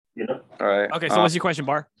All right. Okay, so what's your question,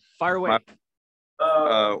 Bar? Fire away.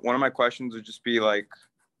 One of my questions would just be like,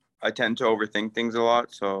 I tend to overthink things a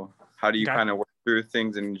lot. So how do you kind of work through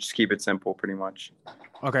things and just keep it simple, pretty much?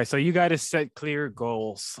 Okay, so you got to set clear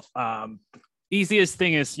goals. Easiest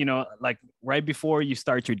thing is, like right before you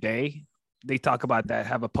start your day, they talk about that.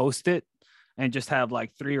 Have a Post-it and just have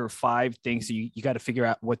like 3 or 5 things you got to figure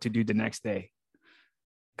out what to do the next day.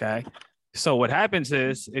 Okay. So what happens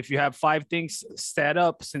is if you have 5 things set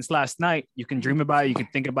up since last night, you can dream about it, you can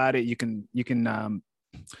think about it, you can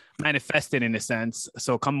manifest it in a sense.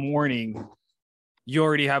 So come morning, you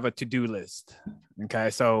already have a to-do list. Okay.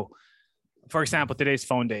 So for example, today's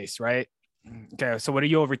phone days, right? Okay. So what are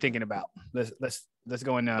you overthinking about? Let's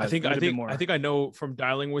go in. I think I know from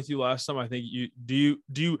dialing with you last time. I think do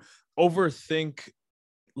you overthink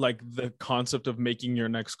like the concept of making your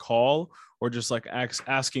next call, or just like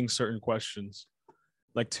asking certain questions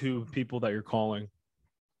like to people that you're calling?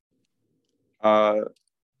 Kind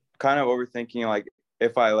of overthinking, like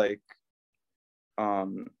if I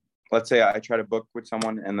let's say I try to book with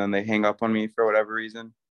someone and then they hang up on me for whatever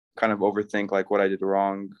reason, kind of overthink like what I did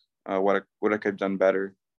wrong, what I could have done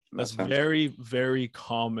better. That's very, very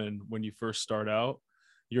common when you first start out.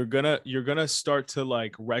 You're gonna start to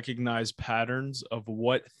like recognize patterns of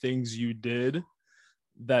what things you did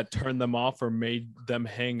that turned them off or made them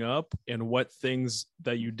hang up, and what things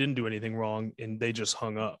that you didn't do anything wrong and they just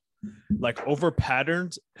hung up. Like over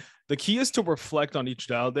patterns, the key is to reflect on each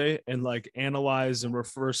dial day and like analyze and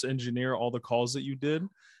reverse engineer all the calls that you did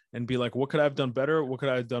and be like, what could I have done better? What could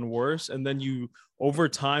I have done worse? And then you, over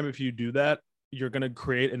time, if you do that, you're going to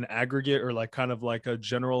create an aggregate or like kind of like a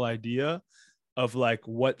general idea of like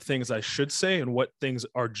what things I should say and what things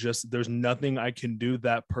are just, there's nothing I can do.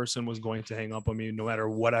 That person was going to hang up on me no matter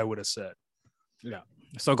what I would have said. Yeah.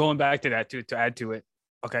 So going back to that to add to it.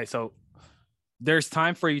 Okay. So there's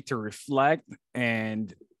time for you to reflect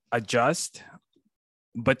and adjust.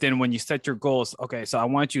 But then when you set your goals, okay, so I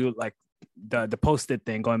want you like the Post-it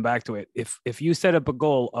thing, going back to it. If you set up a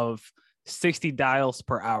goal of 60 dials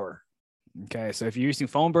per hour, okay, so if you're using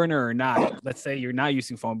phone burner or not, let's say you're not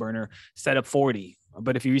using phone burner, set up 40.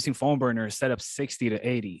 But if you're using phone burner, set up 60 to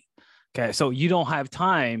 80. Okay, so you don't have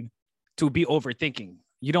time to be overthinking.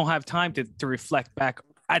 You don't have time to reflect back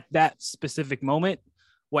at that specific moment.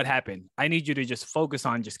 What happened? I need you to just focus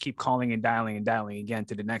on just keep calling and dialing again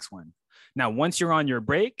to the next one. Now, once you're on your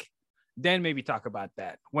break, then maybe talk about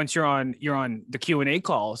that. Once you're on the Q&A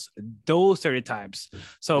calls, those are the times.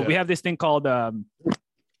 So we have this thing called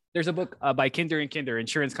there's a book by Kinder and Kinder,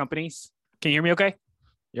 insurance companies. Can you hear me okay?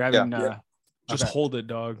 You're having just hold it,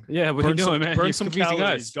 dog. Yeah, what are you doing, man? Burn You're some confusing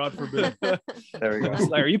calories, us. God forbid. There we go.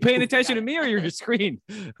 Like, are you paying attention to me or your screen?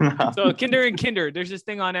 So Kinder and Kinder, there's this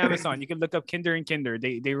thing on Amazon. You can look up Kinder and Kinder.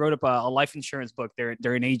 They wrote up a life insurance book.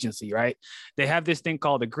 They're an agency, right? They have this thing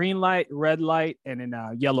called a green light, red light, and then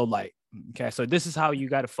yellow light. Okay, so this is how you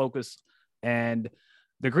got to focus. And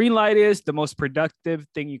the green light is the most productive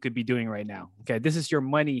thing you could be doing right now. Okay, this is your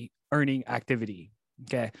money earning activity.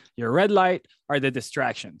 Okay, your red light are the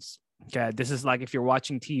distractions. Okay, this is like if you're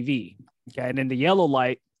watching TV. Okay, and then the yellow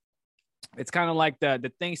light, it's kind of like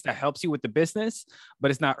the things that helps you with the business, but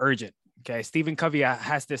it's not urgent. Okay, Stephen Covey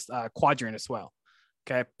has this quadrant as well.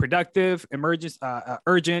 Okay, productive, emergent,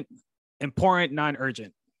 urgent, important,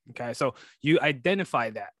 non-urgent. Okay, so you identify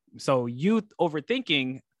that. So you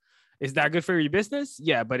overthinking, is that good for your business?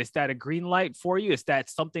 Yeah, but is that a green light for you? Is that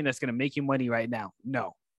something that's going to make you money right now?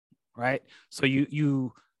 No, right? So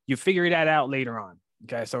you figure that out later on.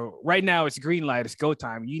 Okay, so right now it's green light, it's go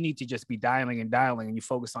time. You need to just be dialing, and you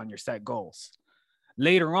focus on your set goals.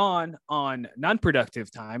 Later on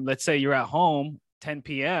non-productive time, let's say you're at home, 10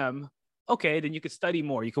 p.m., okay, then you could study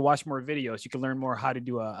more. You could watch more videos. You can learn more how to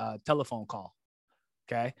do a telephone call.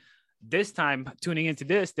 Okay, this time tuning into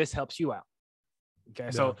this helps you out. Okay,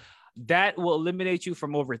 so that will eliminate you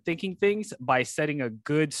from overthinking things by setting a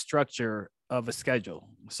good structure of a schedule.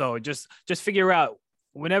 So just figure out,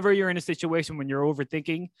 whenever you're in a situation when you're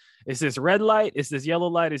overthinking, is this red light? Is this yellow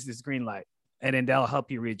light? Is this green light? And then that'll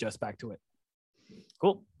help you readjust back to it.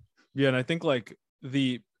 Cool. Yeah. And I think like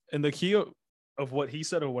the key of what he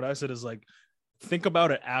said or what I said is like, think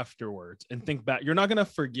about it afterwards and think back. You're not going to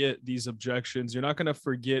forget these objections. You're not going to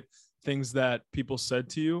forget things that people said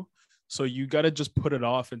to you. So you got to just put it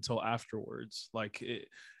off until afterwards. Like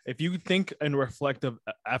if you think and reflect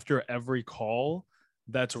after every call,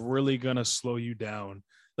 that's really gonna slow you down.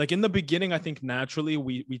 Like in the beginning, I think naturally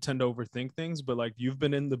we tend to overthink things, but like you've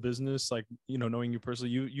been in the business, like, you know, knowing you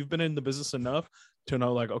personally, you've been in the business enough to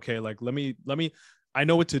know like, okay, like let me, I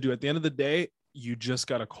know what to do. At the end of the day, you just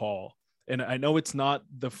got to call. And I know it's not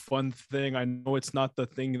the fun thing. I know it's not the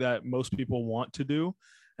thing that most people want to do.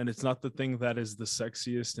 And it's not the thing that is the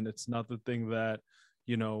sexiest. And it's not the thing that,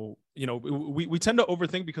 we tend to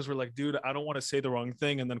overthink because we're like, dude, I don't want to say the wrong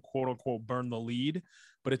thing and then quote unquote burn the lead.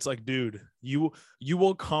 But it's like, dude, you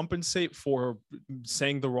will compensate for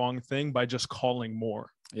saying the wrong thing by just calling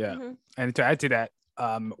more. Yeah. Mm-hmm. And to add to that,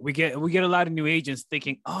 we get a lot of new agents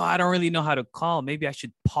thinking, oh, I don't really know how to call. Maybe I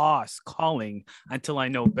should pause calling until I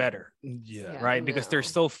know better. Yeah. Right. Because they're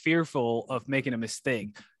so fearful of making a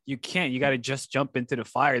mistake. You can't. You got to just jump into the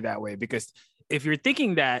fire that way. Because if you're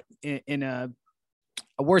thinking that in a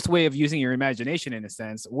worse way of using your imagination, in a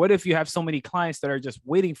sense, what if you have so many clients that are just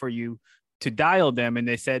waiting for you to dial them and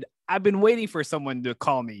they said, I've been waiting for someone to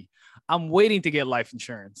call me. I'm waiting to get life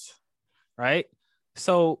insurance. Right.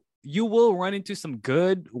 So you will run into some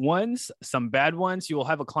good ones, some bad ones. You will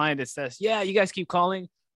have a client that says, yeah, you guys keep calling.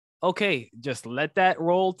 Okay, just let that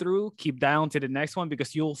roll through. Keep dialing to the next one,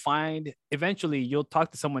 because you'll find eventually you'll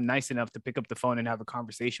talk to someone nice enough to pick up the phone and have a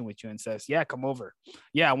conversation with you and says, yeah, come over.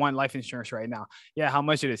 Yeah, I want life insurance right now. Yeah, how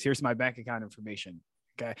much it is? Here's my bank account information.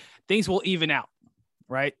 Okay, things will even out,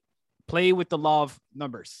 right? Play with the law of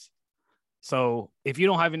numbers. So if you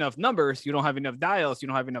don't have enough numbers, you don't have enough dials, you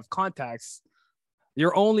don't have enough contacts,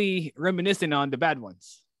 you're only reminiscing on the bad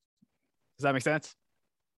ones. Does that make sense?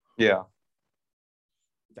 Yeah.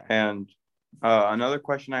 And another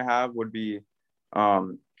question I have would be,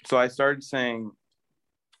 so I started saying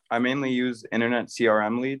I mainly use internet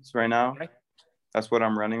CRM leads right now. Okay. That's what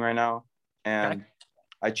I'm running right now. And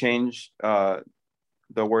I changed the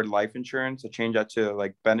word life insurance. I changed that to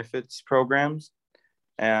like benefits programs.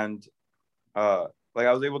 And like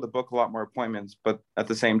I was able to book a lot more appointments, but at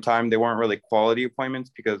the same time, they weren't really quality appointments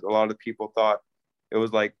because a lot of people thought it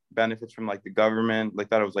was like benefits from like the government, like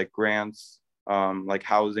that it was like grants, like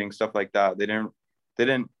housing, stuff like that. They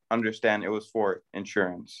didn't understand it was for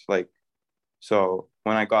insurance. Like, so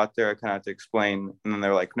when I got there, I kind of had to explain, and then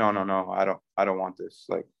they're like, no, I don't want this.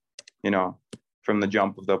 Like, from the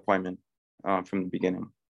jump of the appointment, from the beginning.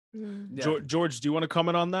 Yeah. George, do you want to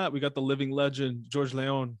comment on that? We got the living legend, George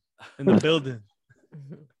Leon, in the building.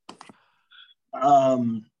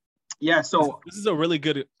 Yeah, so this is a really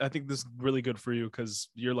good, I think this is really good for you because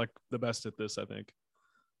you're like the best at this, I think.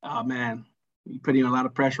 Oh man, you're putting a lot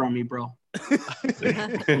of pressure on me, bro.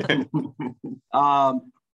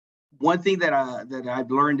 One thing that I've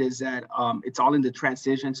learned is that it's all in the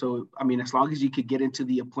transition. So I mean, as long as you could get into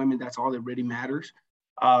the appointment, that's all that really matters.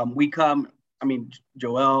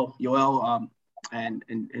 Joel, and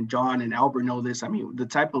John and Albert know this. I mean, the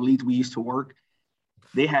type of leads we used to work,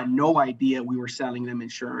 they had no idea we were selling them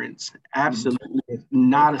insurance. Absolutely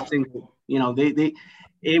not a single,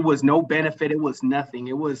 it was no benefit. It was nothing.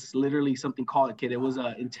 It was literally something called a kid. It was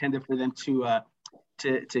intended for them to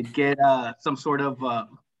get some sort of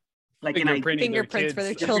like fingerprints for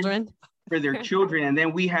their children. For their children. And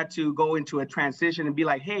then we had to go into a transition and be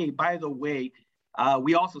like, hey, by the way,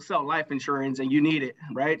 we also sell life insurance and you need it,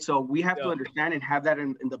 right? So we have to understand and have that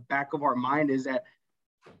in the back of our mind is that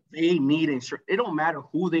they need insurance. It don't matter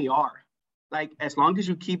who they are. Like, as long as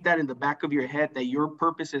you keep that in the back of your head, that your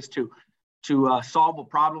purpose is to solve a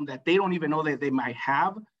problem that they don't even know that they might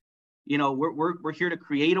have. We're here to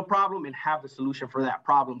create a problem and have the solution for that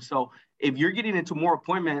problem. So if you're getting into more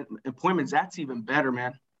appointments, that's even better,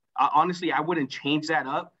 man. Honestly, I wouldn't change that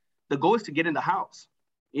up. The goal is to get in the house,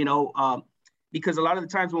 because a lot of the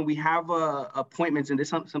times when we have appointments, and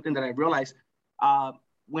this is something that I realized,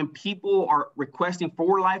 when people are requesting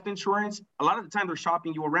for life insurance, a lot of the time they're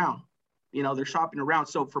shopping you around. They're shopping around.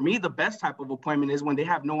 So for me, the best type of appointment is when they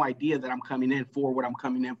have no idea that I'm coming in for what I'm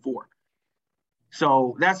coming in for.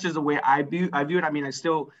 So that's just the way I view it. I mean,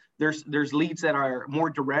 there's leads that are more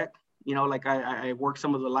direct, like I work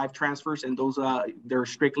some of the life transfers, and those they're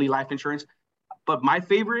strictly life insurance. But my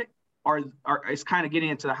favorite is kind of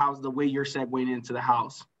getting into the house the way you're segueing into the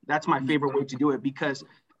house. That's my favorite way to do it because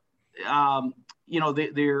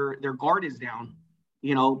their guard is down,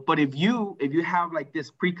 but if you have like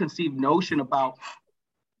this preconceived notion about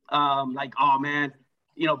like, oh man,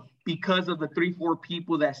 because of the 3-4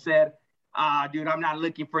 people that said, dude, I'm not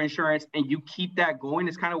looking for insurance, and you keep that going,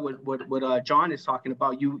 it's kind of what John is talking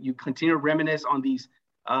about. You continue to reminisce on these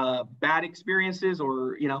bad experiences,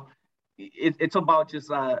 or it's about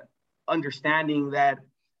just understanding that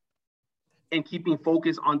and keeping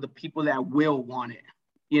focus on the people that will want it.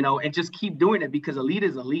 And just keep doing it, because a lead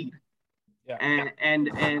is a lead. Yeah. And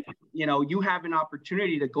you have an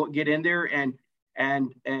opportunity to go get in there and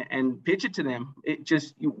pitch it to them.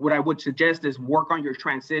 What I would suggest is work on your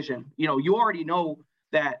transition. You already know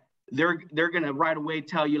that they're going to right away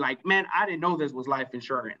tell you like, man, I didn't know this was life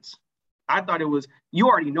insurance. I thought it was, you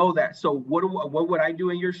already know that. So what would I do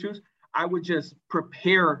in your shoes? I would just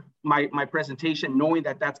prepare my presentation knowing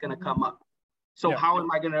that that's going to come up. So how am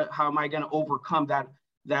I going to overcome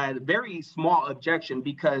that very small objection?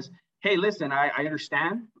 Because, hey, listen, I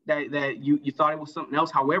understand that you thought it was something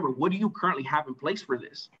else. However, what do you currently have in place for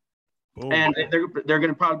this? Boom. And they're going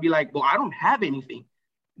to probably be like, well, I don't have anything.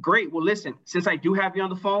 Great. Well, listen, since I do have you on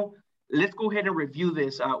the phone, let's go ahead and review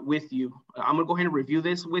this with you. I'm going to go ahead and review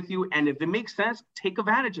this with you. And if it makes sense, take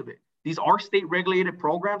advantage of it. These are state regulated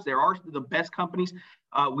programs. There are the best companies.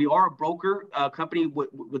 We are a broker company.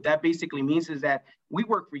 What that basically means is that we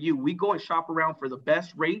work for you. We go and shop around for the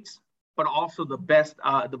best rates, but also the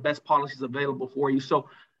best policies available for you. So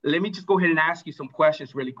let me just go ahead and ask you some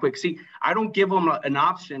questions really quick. See, I don't give them an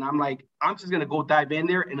option. I'm just going to go dive in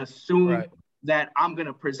there and assume that I'm going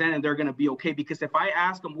to present and they're going to be okay. Because if I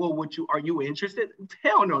ask them, well, are you interested?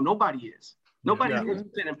 Hell no, nobody is. Nobody's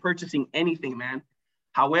interested in purchasing anything, man.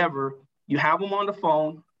 However, you have them on the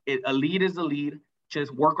phone. A lead is a lead.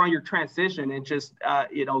 Just work on your transition and just,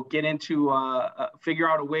 get into, figure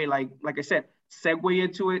out a way, like I said, segue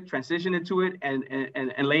into it, transition into it,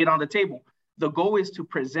 and lay it on the table. The goal is to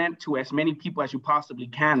present to as many people as you possibly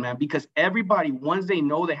can, man, because everybody, once they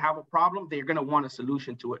know they have a problem, they're going to want a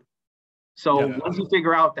solution to it. So once you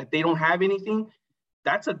figure out that they don't have anything,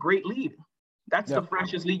 that's a great lead. That's the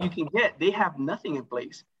freshest lead you can get. They have nothing in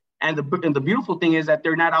place. And the beautiful thing is that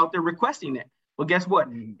they're not out there requesting it. Well, guess what?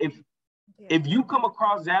 If you come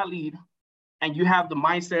across that lead and you have the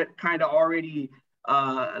mindset kind of already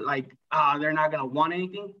they're not going to want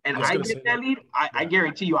anything, and I get that lead, I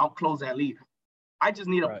guarantee you I'll close that lead. I just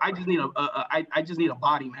need I just need a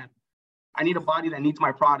body, man. I need a body that needs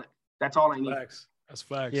my product. That's all I need. That's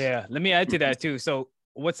facts. Yeah, let me add to that too. So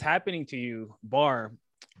what's happening to you, Bar?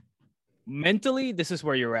 Mentally, this is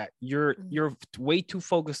where you're at. You're way too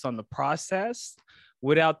focused on the process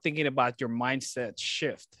without thinking about your mindset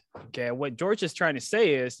shift. Okay, what George is trying to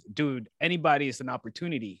say is, dude, anybody is an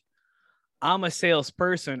opportunity. I'm a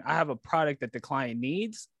salesperson. I have a product that the client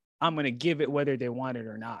needs. I'm going to give it whether they want it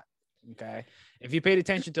or not. Okay. If you paid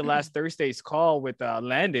attention to last Thursday's call with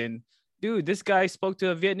Landon, dude, this guy spoke to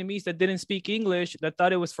a Vietnamese that didn't speak English, that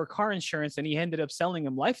thought it was for car insurance, and he ended up selling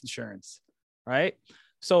him life insurance. Right.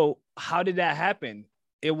 So how did that happen?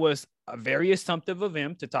 It was very assumptive of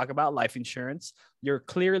him to talk about life insurance. You're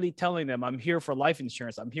clearly telling them, I'm here for life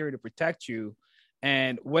insurance. I'm here to protect you.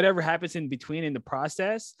 And whatever happens in between in the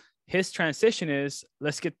process, his transition is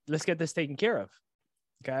let's get this taken care of.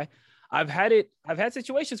 Okay. I've had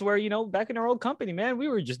situations where, back in our old company, man, we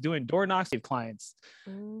were just doing door knocks with clients.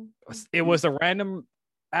 It was a random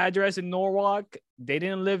address in Norwalk. They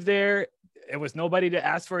didn't live there. It was nobody to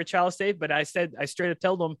ask for a child safe, but I straight up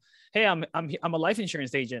told them, hey, I'm a life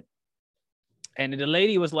insurance agent. And the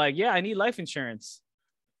lady was like, yeah, I need life insurance.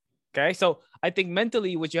 Okay. So I think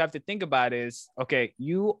mentally what you have to think about is, okay,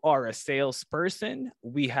 you are a salesperson.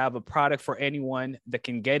 We have a product for anyone that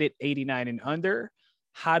can get it 89 and under.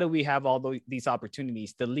 How do we have all these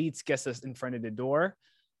opportunities? The leads gets us in front of the door,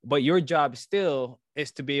 but your job still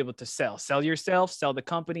is to be able to sell yourself, sell the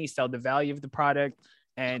company, sell the value of the product,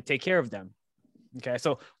 and take care of them. Okay.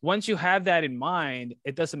 So once you have that in mind,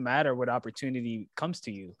 it doesn't matter what opportunity comes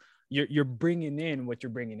to you. You're bringing in what you're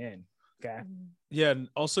bringing in. Okay. Yeah. And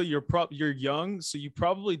also you're young, so you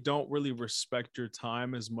probably don't really respect your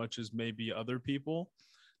time as much as maybe other people.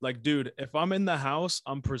 Like, dude, if I'm in the house,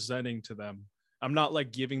 I'm presenting to them. I'm not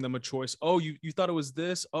like giving them a choice. Oh, you thought it was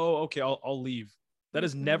this? Oh, okay, I'll leave. That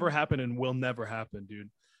has never happened and will never happen, dude.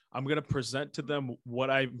 I'm going to present to them what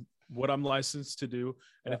I'm licensed to do.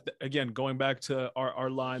 And again, going back to our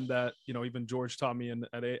line that, even George taught me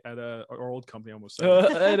at our old company, I almost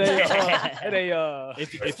said.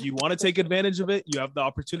 If you want to take advantage of it, you have the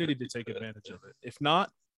opportunity to take advantage of it. If not,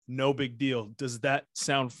 no big deal. Does that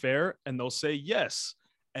sound fair? And they'll say yes.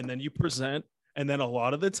 And then you present. And then a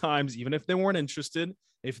lot of the times, even if they weren't interested,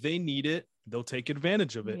 if they need it, they'll take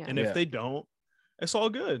advantage of it. Yeah. And if they don't, it's all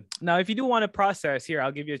good. Now, if you do want to process here,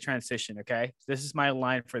 I'll give you a transition. Okay. This is my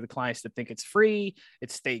line for the clients that think it's free.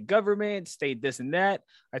 It's state government, state this and that.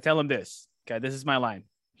 I tell them this. Okay. This is my line.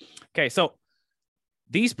 Okay. So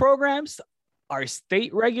these programs are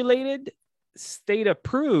state regulated, state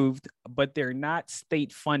approved, but they're not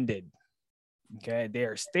state funded. Okay. They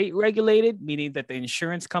are state regulated, meaning that the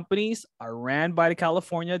insurance companies are ran by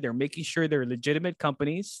California. They're making sure they're legitimate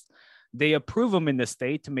companies. They approve them in the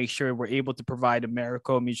state to make sure we're able to provide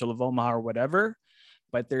Americo, Mutual of Omaha, or whatever.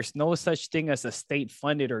 But there's no such thing as a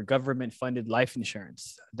state-funded or government-funded life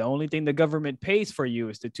insurance. The only thing the government pays for you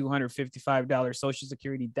is the $255 Social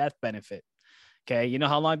Security death benefit. Okay. You know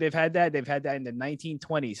how long they've had that? They've had that in the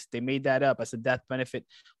 1920s. They made that up as a death benefit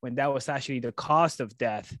when that was actually the cost of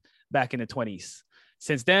death back in the 20s.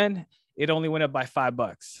 Since then, it only went up by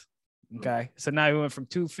 $5. Okay. So now we went from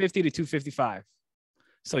 250 to 255.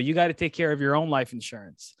 So you got to take care of your own life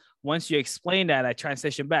insurance. Once you explain that, I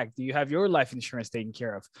transition back. Do you have your life insurance taken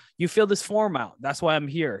care of? You fill this form out. That's why I'm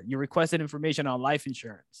here. You requested information on life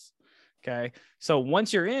insurance. Okay. So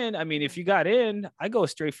once you're in, I mean, if you got in, I go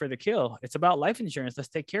straight for the kill. It's about life insurance. Let's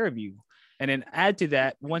take care of you. And then add to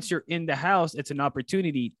that, once you're in the house, it's an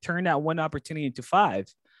opportunity. Turn that one opportunity into 5.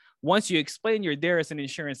 Once you explain you're there as an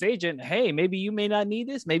insurance agent, hey, maybe you may not need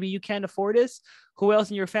this. Maybe you can't afford this. Who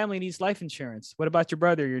else in your family needs life insurance? What about your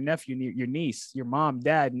brother, your nephew, your niece, your mom,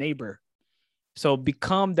 dad, neighbor? So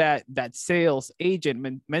become that sales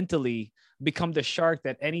agent mentally. Become the shark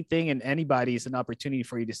that anything and anybody is an opportunity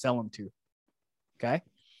for you to sell them to. Okay.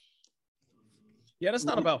 Yeah, that's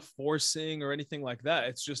not about forcing or anything like that.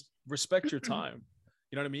 It's just respect your time.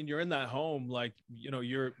 You know what I mean? You're in that home, like, you know,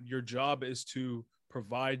 your job is to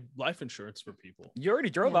provide life insurance for people. You already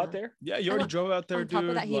drove out there. Yeah, you already drove out there, on top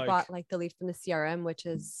dude. of that, he bought like the lead from the CRM, which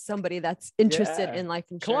is somebody that's interested in life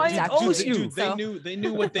insurance. Client owes you. Dude, they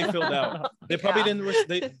knew what they filled out. They probably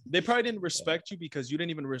they probably didn't respect you because you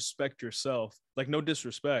didn't even respect yourself. Like, no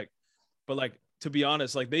disrespect, but like, to be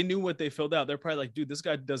honest, like, they knew what they filled out. They're probably like, dude, this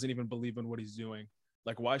guy doesn't even believe in what he's doing.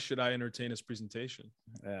 Like, why should I entertain his presentation?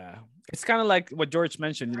 Yeah, it's kind of like what George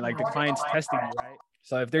mentioned, like the client's testing you, right?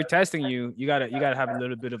 So if they're testing you, you gotta have a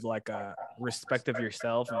little bit of like a respect of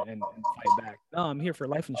yourself and fight back. No, I'm here for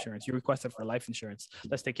life insurance. You requested for life insurance.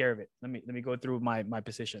 Let's take care of it. Let me go through my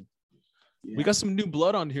position. Yeah. We got some new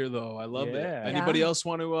blood on here though. I love it. Anybody else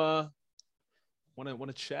want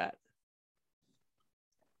to chat?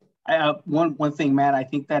 One thing, man, I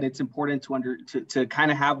think that it's important to kind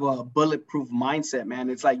of have a bulletproof mindset, man.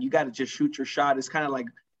 It's like you got to just shoot your shot. It's kind of like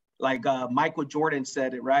Michael Jordan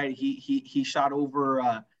said it, right? He shot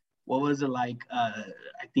over what was it, like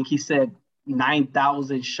I think he said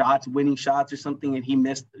 9,000 shots, winning shots or something, and he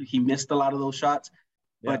missed a lot of those shots.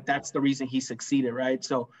 Yeah. But that's the reason he succeeded, right?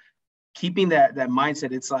 So keeping that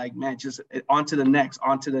mindset, it's like, man, just on to the next.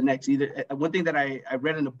 Either one thing that I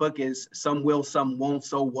read in the book is some will, some won't,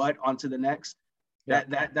 so what, on to the next. Yeah.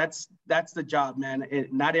 That's the job, man.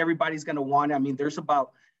 Not everybody's gonna want it. I mean, there's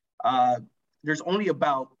only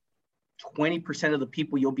about 20% of the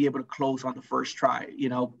people you'll be able to close on the first try, you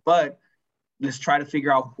know, but let's try to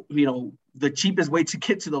figure out, you know, the cheapest way to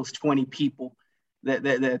get to those 20 people, the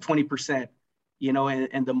 20%, you know,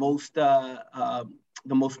 and the most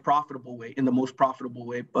profitable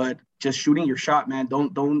way, but just shooting your shot, man.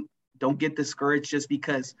 Don't get discouraged just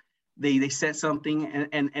because they said something,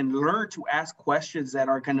 and learn to ask questions that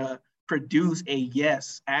are going to produce a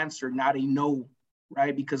yes answer, not a no,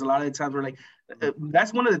 right? Because a lot of the times we're like,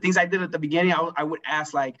 that's one of the things I did at the beginning. I would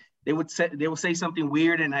ask, like, they would say something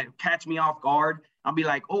weird and it catch me off guard. I'll be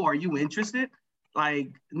like, oh, are you interested?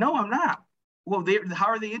 Like, no, I'm not. Well, how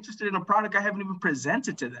are they interested in a product I haven't even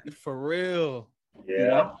presented to them? For real.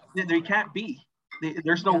 Yeah. You know? They can't be.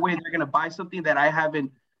 There's no way they're going to buy something that I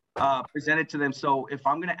haven't presented to them. So if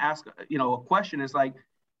I'm going to ask, you know, a question, it's like,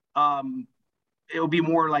 it'll be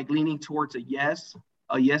more like leaning towards a yes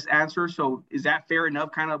answer. So is that fair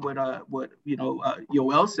enough? Kind of what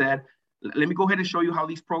Yoel said. Let me go ahead and show you how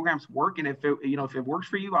these programs work, and if it works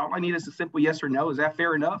for you, all I need is a simple yes or no. Is that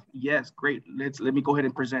fair enough? Yes, great. Let me go ahead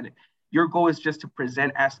and present it. Your goal is just to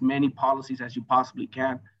present as many policies as you possibly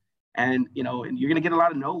can, and you're gonna get a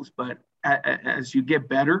lot of no's, but as you get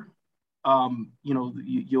better,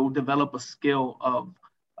 you'll develop a skill of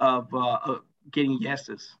getting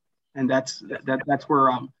yeses, and that's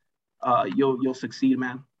where you'll succeed,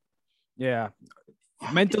 man. Yeah.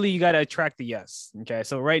 Mentally, you got to attract the yes. Okay.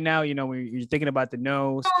 So right now, when you're thinking about the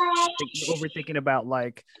no's, overthinking about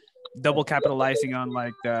like double capitalizing on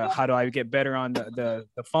like how do I get better on the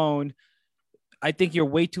phone. I think you're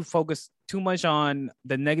way too focused too much on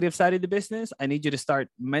the negative side of the business. I need you to start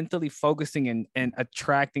mentally focusing and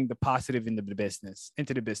attracting the positive into the business.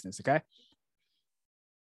 Okay.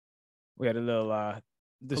 We had a little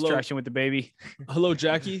distraction with the baby. Hello,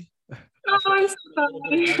 Jackie.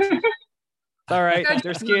 All right,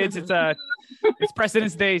 there's kids. It's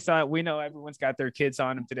President's Day, so we know everyone's got their kids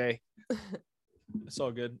on them today. It's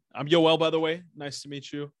all good. I'm Yoel, by the way. Nice to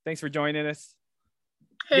meet you. Thanks for joining us.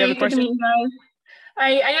 Hey, you have a question? Good to meet you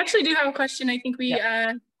guys. I actually do have a question. I think we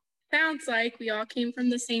sounds like we all came from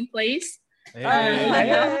the same place.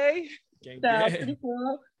 Hey. That's pretty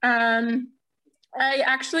cool. I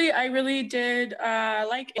really did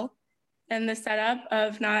like it. and the setup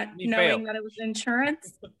of not knowing that it was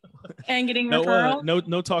insurance and getting no, referral.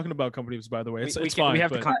 No talking about companies, by the way. It's fine. We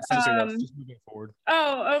have to censor those. Just moving forward.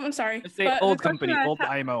 I'm sorry. Let's say old company, old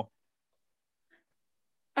IMO.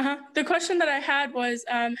 The question that I had was,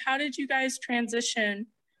 how did you guys transition,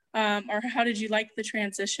 or how did you like the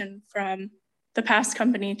transition from the past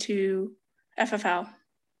company to FFL?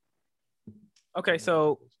 Okay,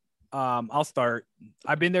 so I'll start.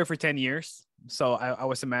 I've been there for 10 years. So I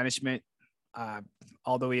was in management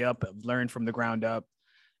all the way up, learned from the ground up.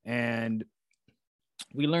 And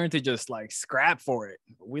we learned to just like scrap for it.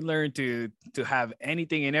 We learned to have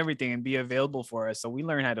anything and everything and be available for us. So we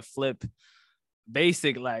learned how to flip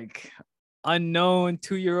basic, like unknown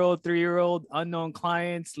 2-year-old, 3-year-old, unknown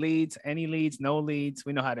clients, leads, any leads, no leads.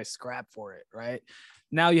 We know how to scrap for it, right?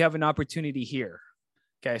 Now you have an opportunity here.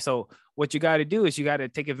 Okay, so what you got to do is you got to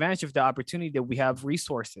take advantage of the opportunity that we have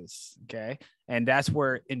resources. Okay, and that's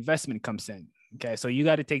where investment comes in. Okay, so you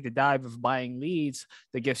got to take the dive of buying leads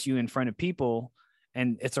that gets you in front of people,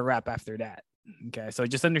 and it's a wrap after that. Okay, so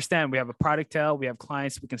just understand we have a product tail, we have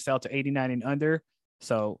clients we can sell to 89 and under.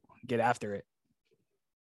 So get after it.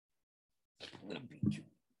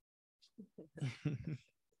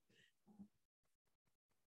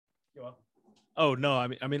 Oh no, I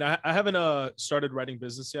mean, I haven't started writing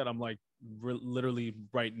business yet. I'm like literally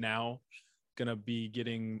right now gonna be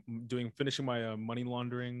finishing my money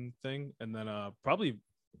laundering thing, and then probably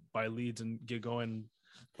buy leads and get going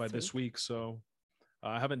by this week. So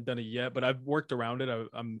I haven't done it yet, but I've worked around it.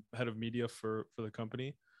 I'm head of media for the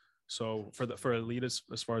company, so for Elite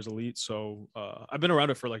as far as Elite. So I've been around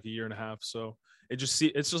it for like a year and a half. So it's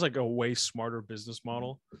just like a way smarter business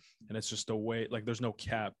model, and it's just a way, like there's no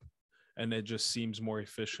cap. And it just seems more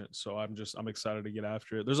efficient. So I'm excited to get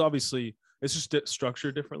after it. There's obviously, it's just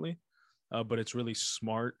structured differently, but it's really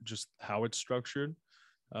smart just how it's structured.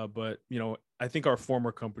 But, you know, I think our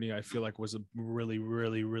former company, I feel like was a really,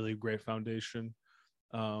 really, really great foundation.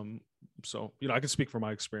 So, you know, I can speak from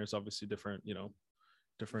my experience, obviously different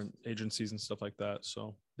agencies and stuff like that.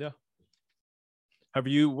 So, yeah. Have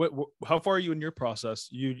you, how far are you in your process?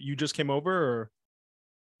 You just came over, or?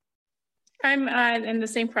 I'm in the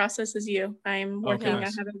same process as you. I'm working. Okay,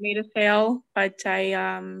 nice. I haven't made a sale, but I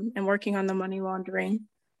am working on the money laundering.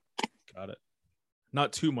 Got it.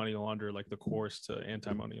 Not too money launder, like the course to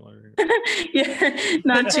anti-money laundering. Yeah,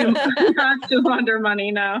 not too launder money,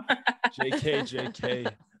 no.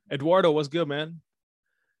 JK. Eduardo, what's good, man?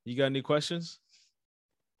 You got any questions?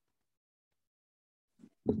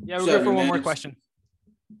 Yeah, we're good for one more question.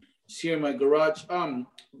 Just here in my garage.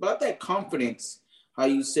 About that confidence, how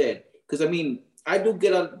you said. Because, I mean, I do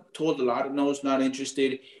get told a lot of no's, not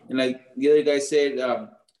interested. And like the other guy said,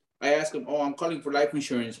 I asked him, I'm calling for life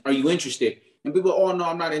insurance. Are you interested? And people, no,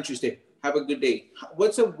 I'm not interested. Have a good day.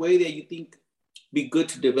 What's a way that you think be good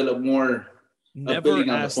to develop more Never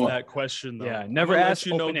ask that question, though. Yeah, never ask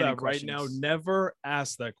you know that right now. Never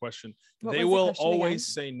ask that question. They will always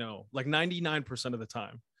say no, like 99% of the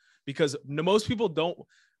time. Because most people don't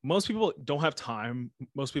have time.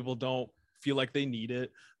 Most people don't feel like they need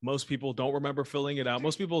it. Most people don't remember filling it out.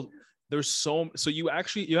 Most people, so you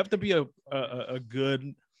have to be a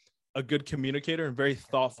good communicator and very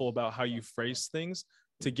thoughtful about how you phrase things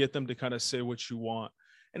to get them to kind of say what you want.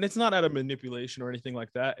 And it's not out of manipulation or anything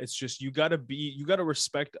like that. It's just you got to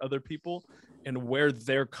respect other people and where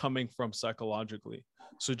they're coming from psychologically.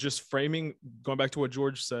 So just going back to what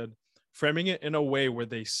George said, framing it in a way where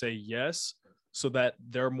they say yes, so that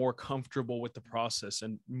they're more comfortable with the process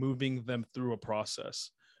and moving them through a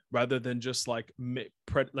process, rather than just like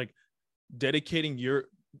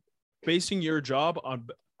basing your job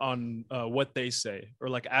on what they say, or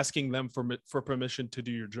like asking them for permission to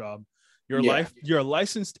do your job. You're a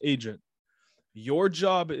licensed agent. Your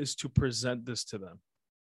job is to present this to them.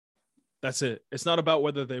 That's it. It's not about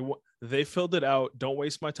whether they filled it out. Don't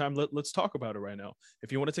waste my time. Let's talk about it right now.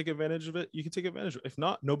 If you want to take advantage of it, you can take advantage of it. If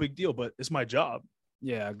not, no big deal, but it's my job.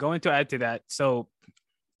 Yeah, going to add to that. So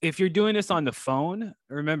if you're doing this on the phone,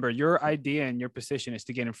 remember your idea and your position is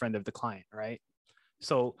to get in front of the client, right?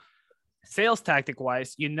 So sales tactic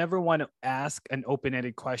wise, you never want to ask an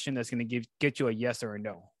open-ended question that's going to get you a yes or a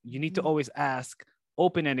no. You need to always ask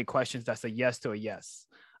open-ended questions that's a yes to a yes.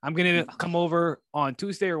 I'm going to come over on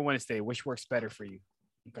Tuesday or Wednesday, which works better for you.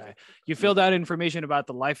 Okay. You filled out information about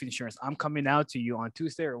the life insurance. I'm coming out to you on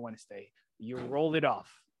Tuesday or Wednesday. You roll it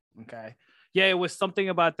off. Okay. Yeah, it was something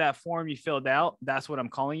about that form you filled out. That's what I'm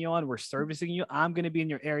calling you on. We're servicing you. I'm going to be in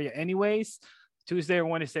your area anyways. Tuesday or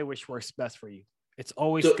Wednesday, which works best for you. It's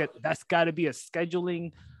always that's got to be a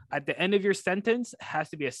scheduling at the end of your sentence. It has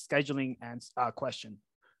to be a scheduling question.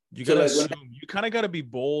 You gotta assume. You kind of gotta be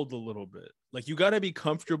bold a little bit. Like you gotta be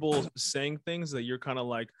comfortable saying things that you're kind of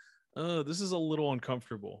like, oh, this is a little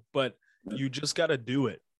uncomfortable, but you just gotta do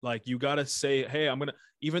it. Like you gotta say, hey, I'm gonna,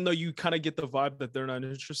 even though you kind of get the vibe that they're not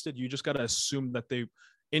interested, you just gotta assume that they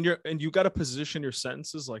and you gotta position your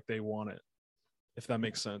sentences like they want it. If that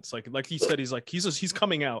makes sense. Like he said, he's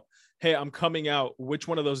coming out. Hey, I'm coming out. Which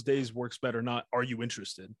one of those days works better? Not, are you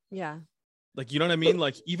interested? Yeah. Like, you know what I mean?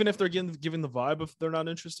 Like, even if they're given the vibe if they're not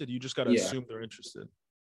interested, you just got to assume they're interested.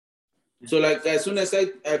 So, like, as soon as I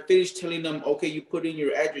finish telling them, okay, you put in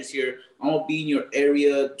your address here, I'll be in your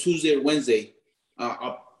area Tuesday or Wednesday.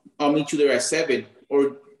 I'll meet you there at 7.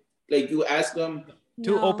 Or, like, you ask them.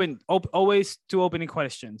 Always two opening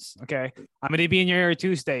questions. Okay. I'm going to be in your area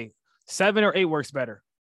Tuesday. 7 or 8 works better.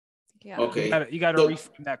 Yeah. Okay. You got to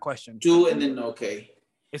reframe that question. 2 and then, okay.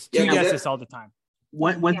 It's 2 yeses all the time.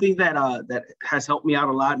 One thing that has helped me out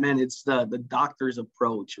a lot, man, it's the doctor's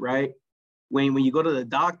approach, right? When you go to the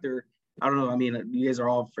doctor, I don't know, I mean, you guys are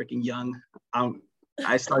all freaking young.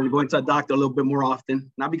 I started going to a doctor a little bit more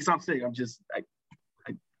often, not because I'm sick.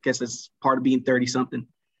 I guess it's part of being 30 something.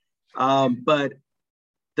 But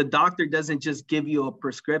the doctor doesn't just give you a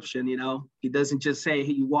prescription, you know. He doesn't just say,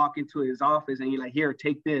 hey, you walk into his office and you're like, here,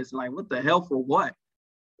 take this. Like, what the hell, for what,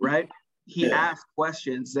 right? He asks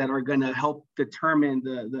questions that are going to help determine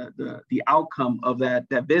the outcome of that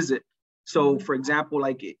visit. So, for example,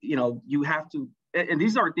 like, you know, you have to, and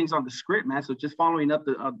these are things on the script, man. So just following up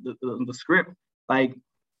the script, like,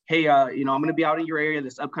 hey, you know, I'm going to be out in your area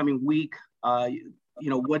this upcoming week. You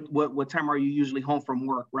know, what time are you usually home from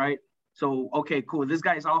work, right? So, okay, cool. This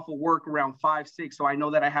guy's off of work around 5, 6. So I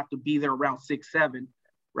know that I have to be there around 6, 7.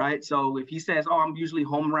 Right. So if he says, oh, I'm usually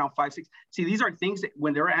home around 5, 6. See, these are things that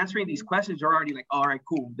when they're answering these questions, you're already like, all right,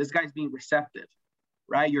 cool. This guy's being receptive.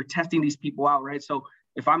 Right. You're testing these people out. Right. So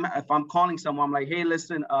if I'm calling someone, I'm like, hey,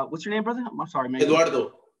 listen, what's your name, brother? I'm sorry, man.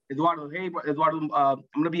 Eduardo. Hey, Eduardo, I'm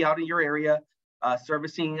going to be out in your area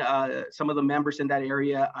servicing some of the members in that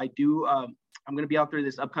area. I'm going to be out there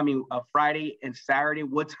this upcoming Friday and Saturday.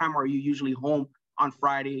 What time are you usually home on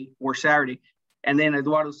Friday or Saturday? And then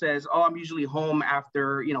Eduardo says, oh, I'm usually home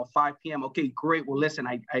after, 5 p.m. Okay, great. Well, listen,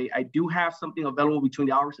 I do have something available between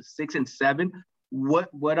the hours of 6 and 7. What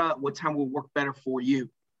time will work better for you,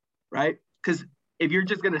 right? Because if you're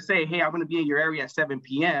just going to say, hey, I'm going to be in your area at 7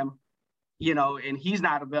 p.m., and he's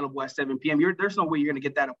not available at 7 p.m., there's no way you're going to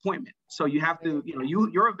get that appointment. So you have to,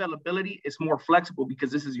 your availability is more flexible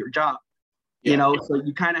because this is your job. So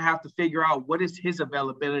you kind of have to figure out what is his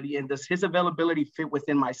availability and does his availability fit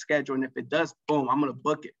within my schedule? And if it does, boom, I'm going to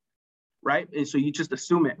book it. Right. And so you just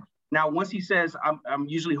assume it. Now, once he says I'm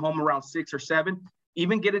usually home around 6 or 7,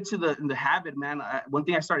 even get into the habit, man. One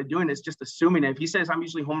thing I started doing is just assuming that if he says I'm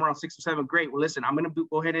usually home around 6 or 7, great. Well, listen, I'm going to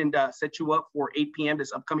go ahead and set you up for 8 p.m.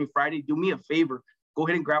 this upcoming Friday. Do me a favor. Go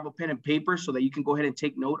ahead and grab a pen and paper so that you can go ahead and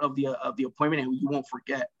take note of the appointment and you won't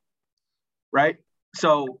forget. Right.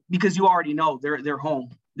 So because you already know they're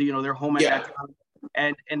home, they're home at that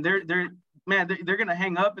time, and they're gonna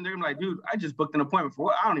hang up and they're gonna be like, dude, I just booked an appointment for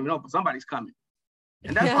what? I don't even know, but somebody's coming,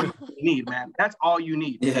 and that's all you need, man. That's all you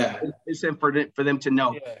need. Yeah, it's for them to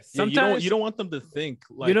know. Yeah. Sometimes you don't want them to think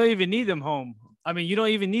like you don't even need them home. I mean, you don't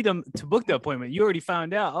even need them to book the appointment. You already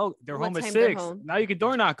found out. Oh, they're home at 6. Now you can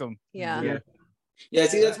door knock them. Yeah.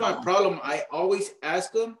 See, that's my problem. I always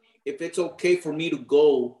ask them if it's okay for me to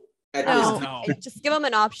go. No. Just give them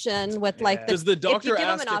an option with like. Does the doctor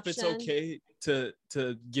ask if it's okay to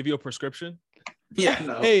give you a prescription? Yeah.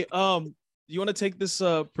 No. Hey, you want to take this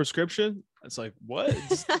prescription? It's like, what?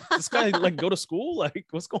 This guy like go to school? Like,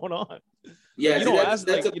 what's going on? Yeah, you don't ask.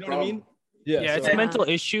 Like, you know what I mean? Yeah, it's a mental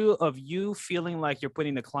issue of you feeling like you're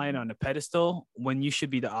putting the client on a pedestal when you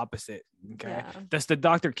should be the opposite. Okay. Yeah. Does the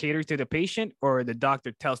doctor cater to the patient or the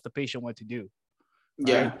doctor tells the patient what to do?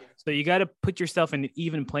 Yeah. Right? So you got to put yourself in an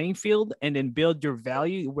even playing field and then build your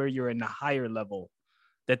value where you're in a higher level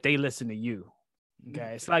that they listen to you.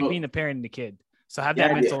 Okay. It's like being a parent and a kid. So have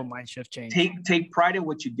that mental mind shift change. Take pride in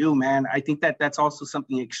what you do, man. I think that's also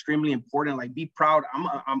something extremely important. Like be proud.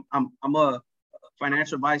 I'm a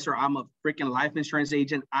financial advisor. I'm a freaking life insurance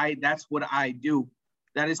agent. That's what I do.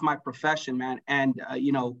 That is my profession, man. And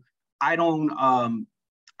I don't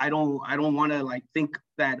want to like think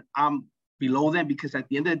that I'm below them, because at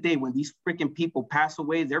the end of the day, when these freaking people pass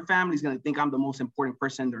away, their family's going to think I'm the most important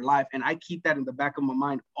person in their life. And I keep that in the back of my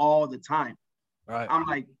mind all the time. Right. I'm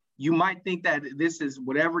like, you might think that this is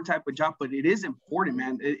whatever type of job, but it is important,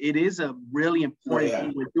 man. It is a really important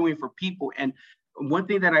thing we're doing for people. And one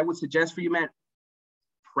thing that I would suggest for you, man,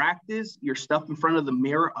 practice your stuff in front of the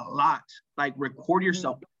mirror a lot. Like record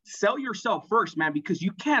yourself. sell yourself first, man, because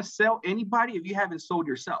you can't sell anybody if you haven't sold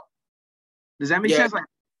yourself. Does that make sense?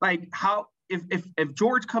 Like how if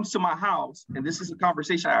George comes to my house, and this is a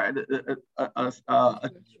conversation,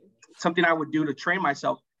 something I would do to train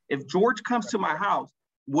myself. If George comes to my house,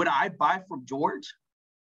 would I buy from George?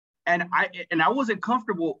 And I wasn't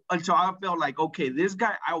comfortable until I felt like, okay, this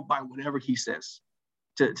guy, I'll buy whatever he says.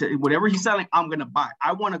 To whatever he's selling, I'm gonna buy.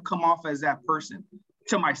 I want to come off as that person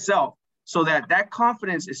to myself, so that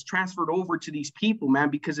confidence is transferred over to these people, man,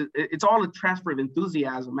 because it's all a transfer of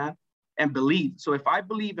enthusiasm, man, and belief. So if I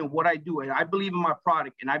believe in what I do, and I believe in my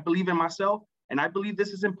product, and I believe in myself, and I believe this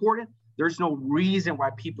is important, there's no reason why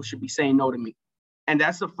people should be saying no to me. And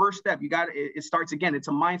that's the first step. It starts again. It's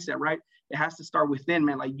a mindset, right? It has to start within,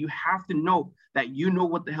 man. Like, you have to know that you know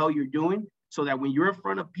what the hell you're doing, so that when you're in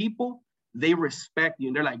front of people, they respect you.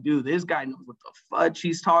 And they're like, dude, this guy knows what the fudge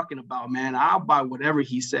he's talking about, man. I'll buy whatever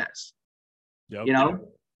he says. Yep. You know?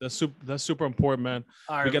 That's super important, man.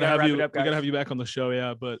 All right, we gotta have you back on the show,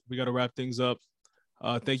 yeah, but we gotta wrap things up.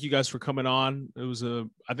 Thank you guys for coming on.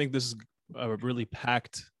 I think this is a really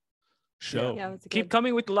packed show. Yeah, keep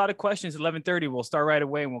coming with a lot of questions. 11:30. We'll start right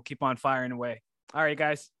away, and we'll keep on firing away. All right,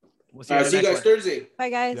 guys. We'll see you, see you guys Thursday. Bye,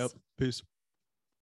 guys. Yep. Peace.